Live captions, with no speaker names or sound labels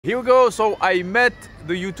Here we go. So I met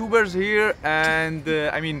the YouTubers here, and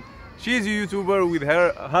I mean, she's a YouTuber with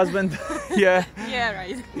her husband. Yeah. Yeah,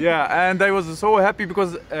 right. Yeah, and I was so happy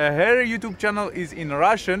because her YouTube channel is in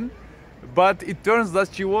Russian, but it turns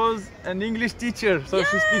that she was an English teacher, so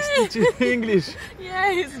she speaks English.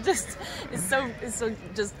 Yeah, it's so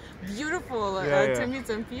just beautiful to meet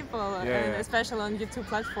some people, and especially on YouTube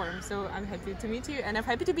platform. So I'm happy to meet you, and I'm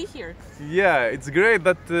happy to be here. Yeah, it's great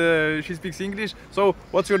that she speaks English. So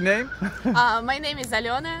what's your name? My name is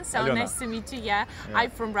Alena. So Alena. nice to meet you. Yeah,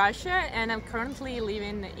 I'm from Russia, and I'm currently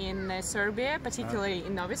living in Serbia, particularly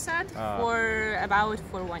in Novi Sad, for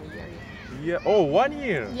 1 year. Yeah. Oh, 1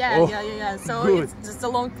 year. Yeah, oh, yeah. So good. it's just a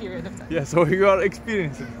long period of time. Yeah. So you are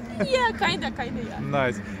experienced. Yeah, kinda, yeah.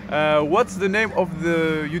 Nice. What's the name of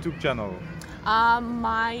the YouTube channel?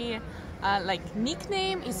 My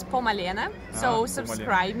nickname is Pomalena, so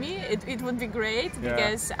subscribe me. It would be great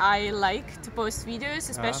because I like to post videos,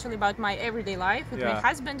 especially about my everyday life with my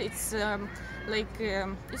husband. It's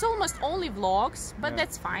it's almost only vlogs, but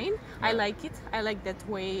that's fine. I like it. I like that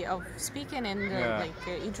way of speaking and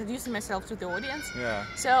introducing myself to the audience.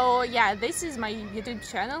 So yeah, this is my YouTube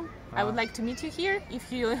channel. I would like to meet you here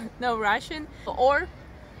if you know Russian, or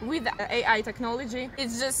with AI technology,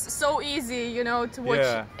 it's just so easy, you know, to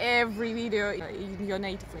watch every video in your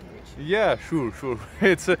native language. Yeah, sure.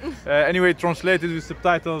 It's anyway translated with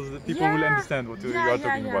subtitles. People will understand what you are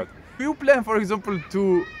talking about. Do you plan, for example,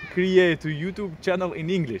 to create a YouTube channel in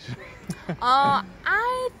English?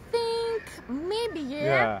 I think maybe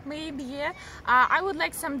I would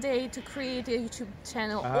like someday to create a YouTube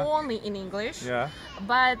channel only in English.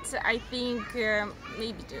 But I think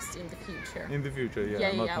maybe just in the future. In the future,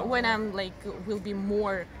 when I'm will be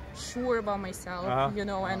more sure about myself, you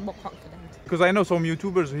know, and more confident. Because I know some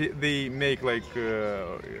YouTubers, they make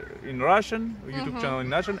in Russian, a YouTube channel in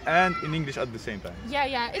Russian and in English at the same time.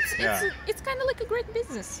 It's kind of like a great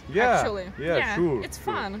business, actually. Sure. It's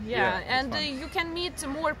fun, and you can meet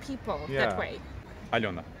more people that way.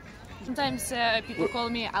 Alena. Sometimes people call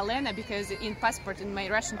me Alena because in my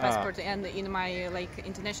Russian passport and in my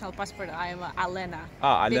international passport, I'm Alena.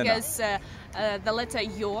 Alena. Because the letter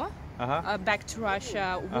Yo back to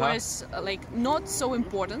Russia was not so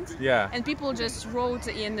important, and people just wrote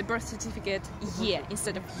in the birth certificate Ye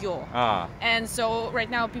instead of Yo. And so right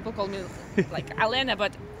now people call me Alena,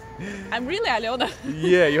 but I'm really Alena.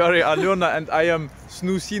 Yeah, you are Alena, and I am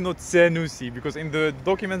Snusi, not Senusi, because in the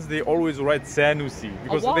documents they always write Senusi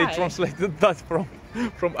because they translated that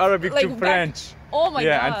from Arabic to French. Oh my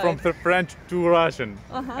God! And from French to Russian.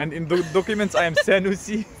 And in the documents I am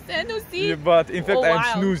Senusi. Senusi. But in fact I am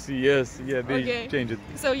Snusi. Yes, they changed it.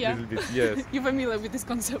 So a little bit. Yes. You're familiar with this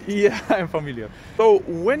concept? Yeah, I'm familiar. So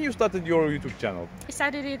when you started your YouTube channel? I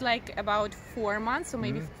started it about 4 months, or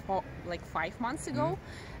maybe 5 months ago.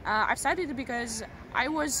 I started it because I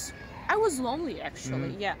was lonely,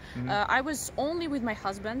 actually. I was only with my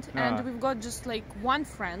husband, and we've got just one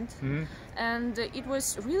friend, and it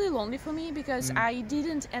was really lonely for me because I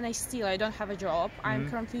don't have a job. I'm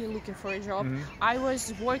currently looking for a job. I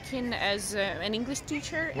was working as an English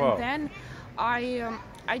teacher, and then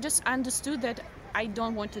I just understood that I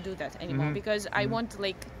don't want to do that anymore because I want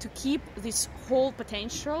to keep this whole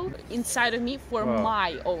potential inside of me for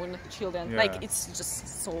my own children. It's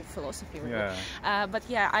just so philosophy, really. But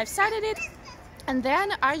I've started it, and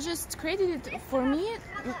then I just created it for me,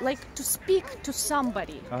 to speak to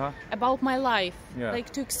somebody about my life,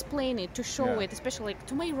 to explain it, to show it, especially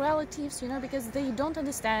to my relatives, you know, because they don't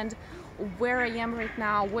understand where I am right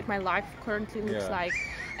now, what my life currently looks like.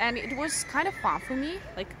 And it was kind of fun for me,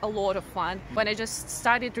 a lot of fun, when I just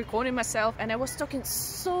started recording myself, and I was talking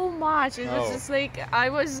so much. It was just I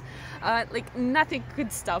was nothing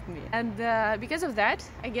could stop me. And because of that,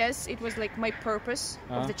 I guess it was my purpose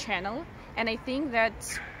of the channel, and I think that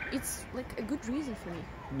it's a good reason for me.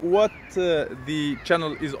 What the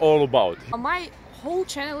channel is all about? My whole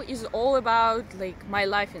channel is all about my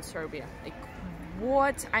life in Serbia,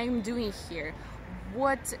 what I'm doing here,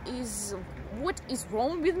 what is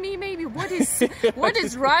wrong with me, maybe what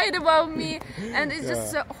is right about me, and it's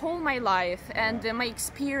just whole my life and my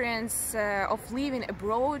experience of living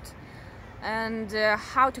abroad, and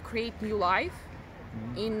how to create new life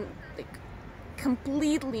in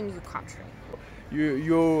completely new country.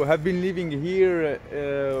 You have been living here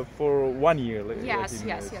for 1 year. Yes.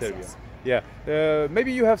 Yeah,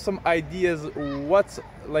 maybe you have some ideas what's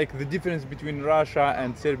the difference between Russia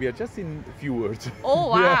and Serbia, just in a few words. Oh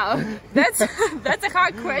wow, that's a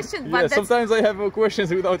hard question. But sometimes I have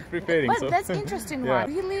questions without preparing. But that's interesting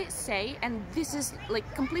one. Really say, and this is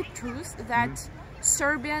complete truth, that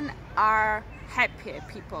Serbian are happier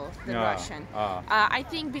people than Russian. I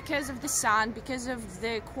think because of the sun, because of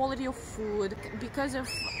the quality of food, because of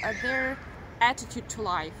their attitude to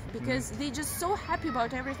life, because they're just so happy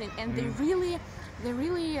about everything, and they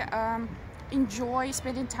really enjoy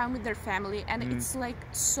spending time with their family, and it's like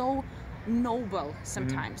so noble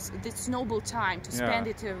sometimes. It's noble time to spend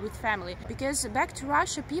it with family, because back to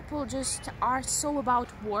Russia people just are so about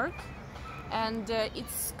work, and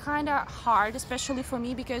it's kind of hard, especially for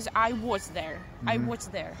me, because I was there. I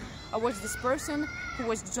was this person who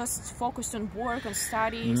was just focused on work, on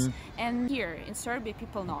studies, and here in Serbia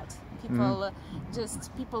people not.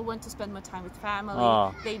 People want to spend more time with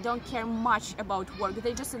family. They don't care much about work.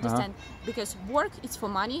 They just understand because work is for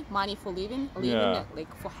money, money for living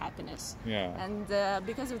like for happiness. And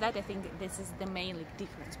because of that, I think this is the main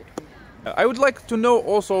difference between them. I would like to know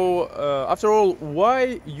also, after all,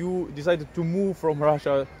 why you decided to move from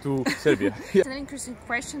Russia to Serbia? It's an interesting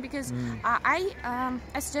question, because I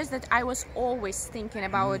suggest that I was always thinking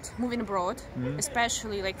about moving abroad,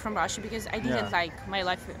 especially like from Russia, because I didn't like my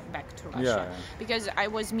life back to Russia, because I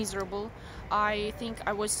was miserable. I think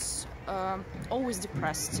I was always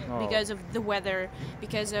depressed because of the weather,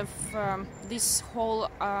 because of this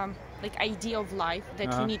whole like idea of life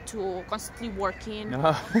that you need to constantly work in,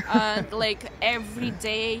 like every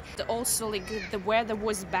day. Also, like the weather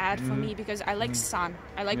was bad for me, because I like sun.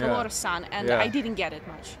 I like a lot of sun, and I didn't get it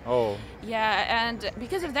much. And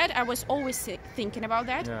because of that, I was always thinking about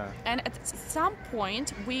that. And at some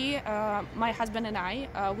point, we, my husband and I,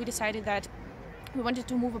 we decided that we wanted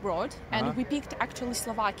to move abroad, and we picked actually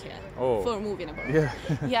Slovakia for moving abroad.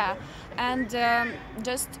 And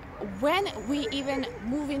just when we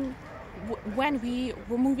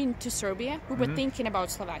were moving to Serbia, we were thinking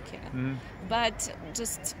about Slovakia, but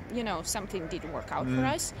just, you know, something didn't work out for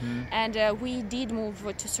us, and we did move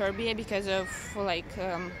to Serbia because of like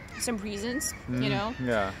some reasons, you know,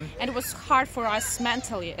 and it was hard for us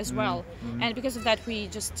mentally as well, and because of that we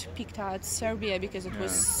just picked out Serbia, because it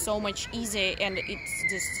was so much easier, and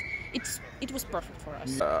it was perfect for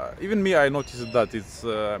us. Even me, I noticed that it's,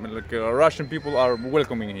 I mean, like Russian people are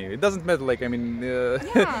welcoming here. It doesn't matter, like, I mean,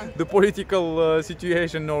 the political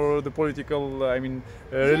situation or the political, I mean,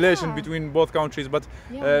 relation between both countries. But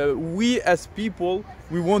we as people,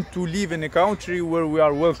 we want to live in a country where we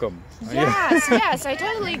are welcome. Yes, I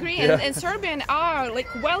totally agree. And Serbians are like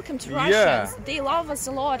welcome to Russians. They love us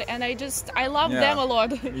a lot, and I love them a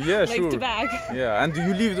lot. Like to back. And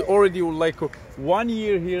you lived already like 1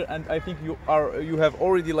 year here, and I think you have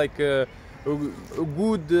already like a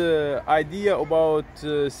good idea about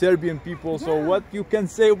Serbian people. So what you can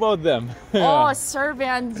say about them? Oh,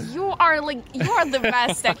 Serbian, you are the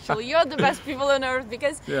best. Actually, you're the best people on earth,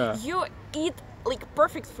 because you eat like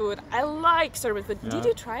perfect food. I like Serbian food. Did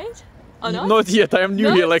you try it? Not yet. I am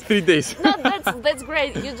new here, like 3 days. No, that's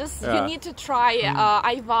great. You need to try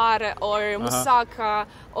ayvar or moussaka,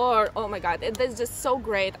 or oh my god, that's just so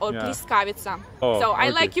great. Or pliskavica. So I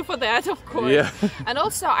like you for that, of course. And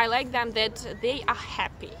also I like them that they are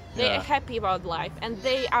happy. They are happy about life, and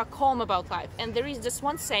they are calm about life. And there is just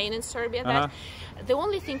one saying in Serbia that the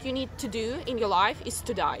only thing you need to do in your life is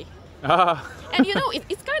to die. And you know,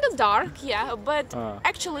 it's kind of dark, but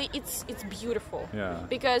actually it's beautiful,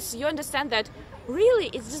 because you understand that really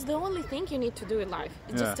it's just the only thing you need to do in life,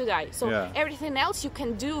 it's just to die. So everything else you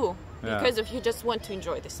can do because of you just want to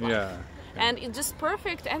enjoy this life. And it's just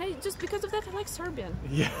perfect, and just because of that I like Serbian.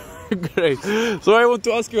 Great. So I want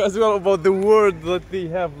to ask you as well about the word that they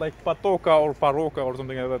have, like patoka or paroka or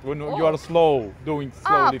something like that, when you are slow, doing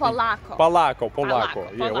slowly.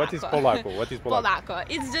 Polako. Yeah, what is Polako? What is Polako? Polako.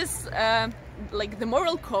 It's just like the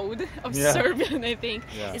moral code of Serbian, I think.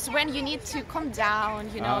 It's when you need to calm down,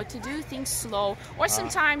 you know, to do things slow, or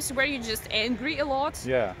sometimes where you're just angry a lot,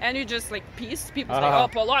 and you just like pissed. People say, oh,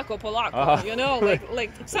 Polako, you know,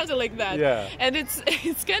 like something like that. And it's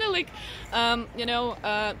kind of like you know,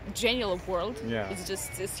 general word. It's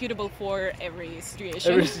just suitable for every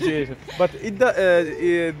situation. But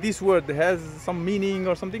this word has some meaning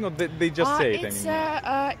or something, or they just say it?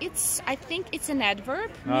 I think it's an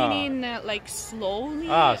adverb, meaning like slowly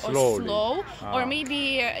or slow, or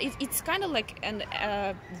maybe it's kind of like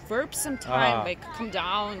a verb sometimes, like come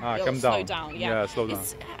down, slow down. Slow down.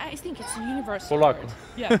 I think it's a universal word.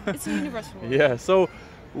 It's a universal word. So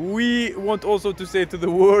we want also to say to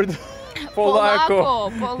the word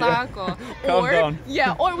Polako. Calm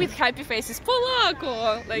down. Or with happy faces,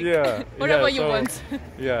 Polako, like whatever you want.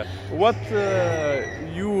 What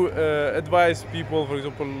you advise people, for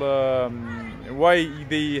example, why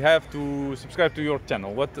they have to subscribe to your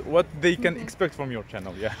channel? What they can expect from your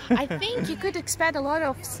channel? Yeah. I think you could expect a lot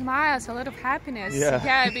of smiles, a lot of happiness.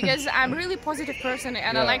 Yeah, because I'm a really positive person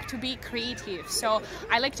and I like to be creative. So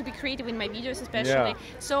I like to be creative in my videos especially.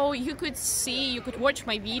 So you could watch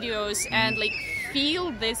my videos and like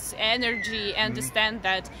feel this energy, understand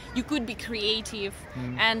that you could be creative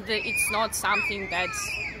and it's not something that's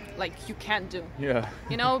like you can't do. Yeah.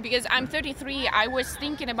 You know, because I'm 33, I was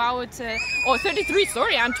thinking about 33,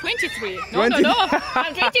 sorry, I'm 23. No,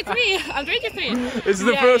 I'm 23. I'm 23. It's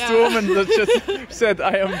the first woman that just said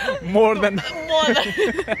I am more than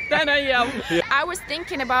than I am. Yeah. I was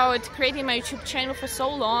thinking about creating my YouTube channel for so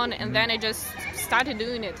long and then I just started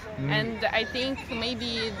doing it. And I think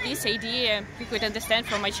maybe this idea you could understand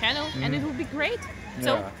from my channel and it would be great.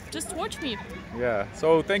 So just watch me. Yeah,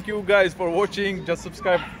 so thank you guys for watching. Just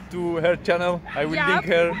subscribe to her channel. I will link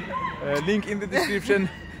her link in the description.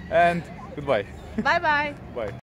 And goodbye. Bye bye. Bye.